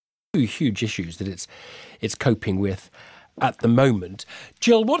two huge issues that it's coping with at the moment.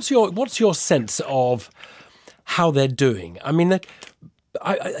 Jill, what's your sense of how they're doing? I mean,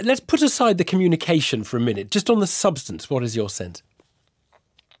 let's put aside the communication for a minute. Just on the substance, what is your sense?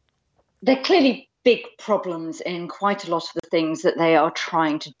 There are clearly big problems in quite a lot of the things that they are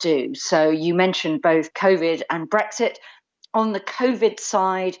trying to do. So you mentioned both COVID and Brexit. On the COVID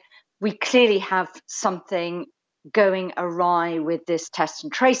side, we clearly have something going awry with this test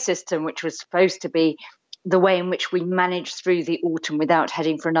and trace system, which was supposed to be the way in which we managed through the autumn without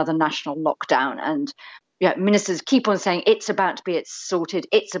heading for another national lockdown. And ministers keep on saying it's about to be sorted,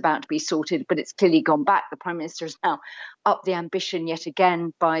 but it's clearly gone back. The Prime Minister has now upped the ambition yet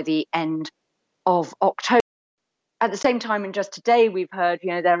again by the end of October. At the same time, and just today, we've heard,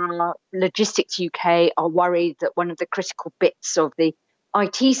 there are Logistics UK are worried that one of the critical bits of the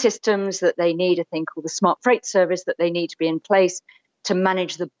IT systems that they need, a thing called the Smart Freight Service, that they need to be in place to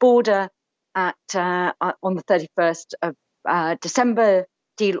manage the border on the 31st of December,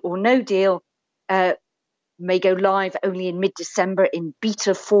 deal or no deal, may go live only in mid-December in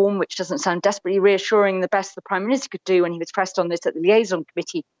beta form, which doesn't sound desperately reassuring. The best the Prime Minister could do when he was pressed on this at the liaison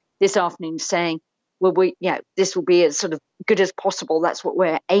committee this afternoon, saying, well, this will be as sort of good as possible. That's what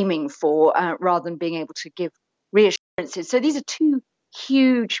we're aiming for, rather than being able to give reassurances. So these are two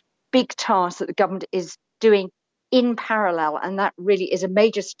huge, big tasks that the government is doing in parallel. And that really is a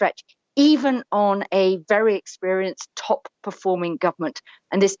major stretch, even on a very experienced, top-performing government.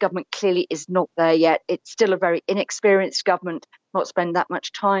 And this government clearly is not there yet. It's still a very inexperienced government, not spend that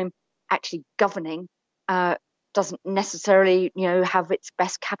much time actually governing, doesn't necessarily, have its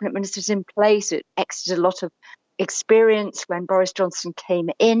best cabinet ministers in place. It exited a lot of experience when Boris Johnson came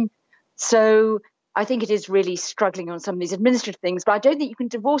in. So I think it is really struggling on some of these administrative things, but I don't think you can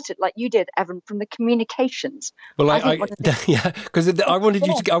divorce it like you did, Evan, from the communications. Well, because I wanted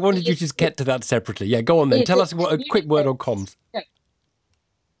you to just get to that separately. Yeah, go on then. Tell us a quick word on comms. Yeah.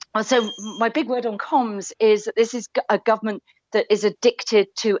 So my big word on comms is that this is a government that is addicted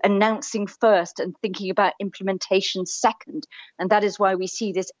to announcing first and thinking about implementation second. And that is why we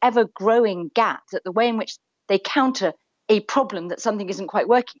see this ever-growing gap, that the way in which they counter a problem that something isn't quite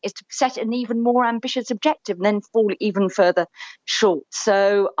working is to set an even more ambitious objective and then fall even further short.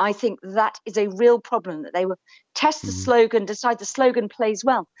 So I think that is a real problem, that they will test the slogan, decide the slogan plays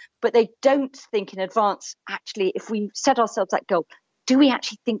well, but they don't think in advance, actually, if we set ourselves that goal, do we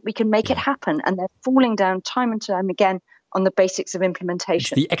actually think we can make it happen? And they're falling down time and time again on the basics of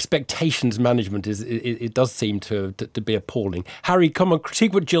implementation. The expectations management it does seem to be appalling. Harry, come on,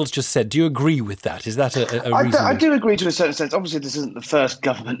 critique what Jill's just said. Do you agree with that? Is that a reason? I do agree to a certain sense. Obviously, this isn't the first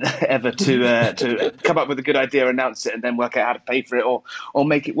government ever to come up with a good idea, announce it, and then work out how to pay for it or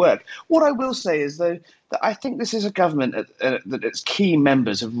make it work. What I will say is, though, that I think this is a government that its key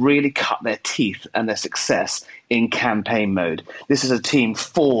members have really cut their teeth and their success in campaign mode. This is a team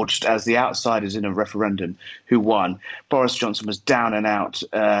forged as the outsiders in a referendum who won. Boris Johnson was down and out,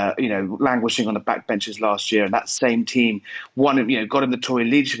 languishing on the backbenches last year, and that same team won, got him the Tory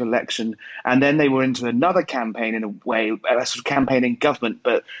leadership election, and then they were into another campaign in a way, a sort of campaign in government,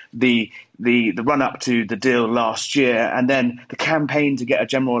 but the run-up to the deal last year, and then the campaign to get a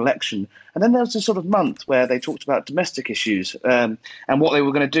general election. And then there was a sort of month where they talked about domestic issues and what they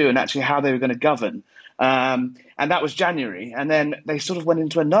were going to do and actually how they were going to govern. And that was January. And then they sort of went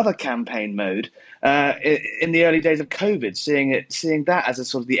into another campaign mode in the early days of COVID, seeing that as a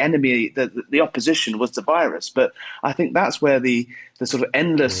sort of the enemy, the opposition was the virus. But I think that's where the sort of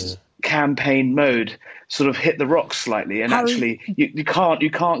endless campaign mode sort of hit the rocks slightly, and Harry, actually you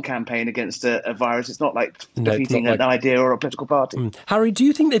can't campaign against a virus. It's not like defeating an idea or a political party. Harry, do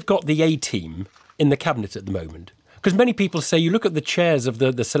you think they've got the A team in the cabinet at the moment? Because many people say you look at the chairs of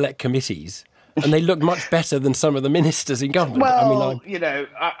the select committees and they look much better than some of the ministers in government. Well,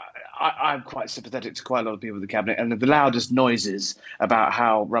 I'm quite sympathetic to quite a lot of people in the cabinet, and the loudest noises about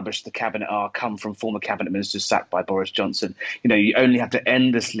how rubbish the cabinet are come from former cabinet ministers sacked by Boris Johnson. You only have to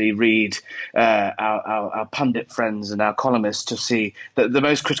endlessly read our pundit friends and our columnists to see that the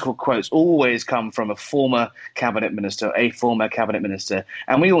most critical quotes always come from a former cabinet minister,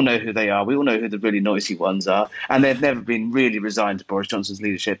 and we all know who they are. We all know who the really noisy ones are, and they've never been really resigned to Boris Johnson's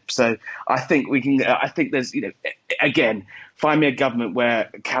leadership. So I think there's, again, find me a government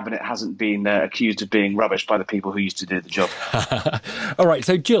where cabinet hasn't been accused of being rubbish by the people who used to do the job. All right,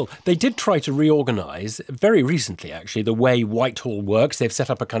 so Jill, they did try to reorganise very recently, actually, the way Whitehall works. They've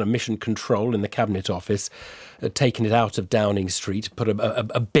set up a kind of mission control in the Cabinet Office, taken it out of Downing Street, put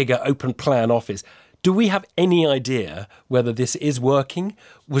a bigger open plan office. Do we have any idea whether this is working?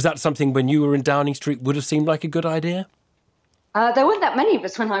 Was that something when you were in Downing Street would have seemed like a good idea? There weren't that many of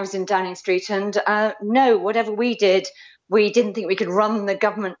us when I was in Downing Street, and no, whatever we did, we didn't think we could run the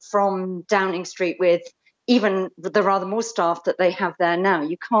government from Downing Street with even the rather more staff that they have there now.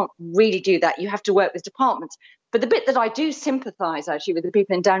 You can't really do that. You have to work with departments. But the bit that I do sympathise actually with the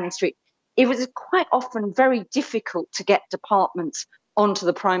people in Downing Street, it was quite often very difficult to get departments onto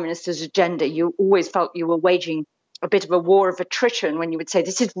the Prime Minister's agenda. You always felt you were waging a bit of a war of attrition when you would say,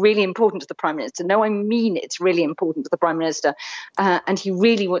 this is really important to the Prime Minister. No, I mean it's really important to the Prime Minister. And he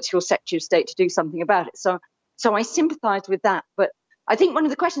really wants your Secretary of State to do something about it. So I sympathise with that. But I think one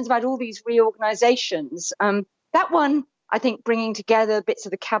of the questions about all these reorganisations, that one, I think bringing together bits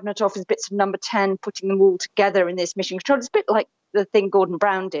of the Cabinet Office, bits of Number 10, putting them all together in this mission control, it's a bit like the thing Gordon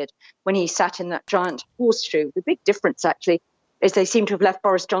Brown did when he sat in that giant horseshoe. The big difference, actually, is they seem to have left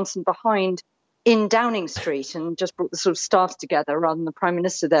Boris Johnson behind in Downing Street and just brought the sort of staffs together rather than the Prime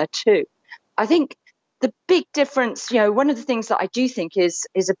Minister there too. I think the big difference, one of the things that I do think is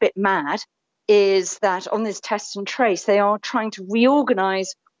a bit mad is that on this test and trace, they are trying to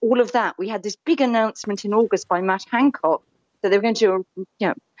reorganise all of that. We had this big announcement in August by Matt Hancock that they were going to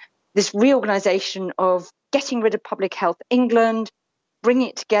do, this reorganisation of getting rid of Public Health England, bringing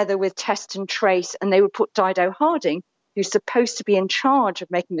it together with test and trace, and they would put Dido Harding, who's supposed to be in charge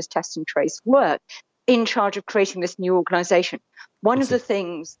of making this test and trace work, in charge of creating this new organisation. One of the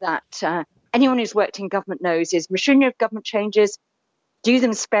things that anyone who's worked in government knows is machinery of government changes, do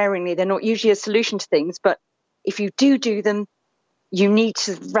them sparingly. They're not usually a solution to things, but if you do them, you need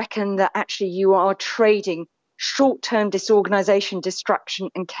to reckon that actually you are trading short-term disorganisation, distraction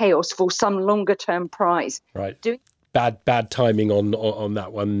and chaos for some longer-term prize. Right. Bad timing on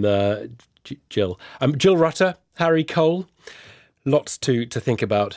that one, Jill. Jill Rutter, Harry Cole, lots to think about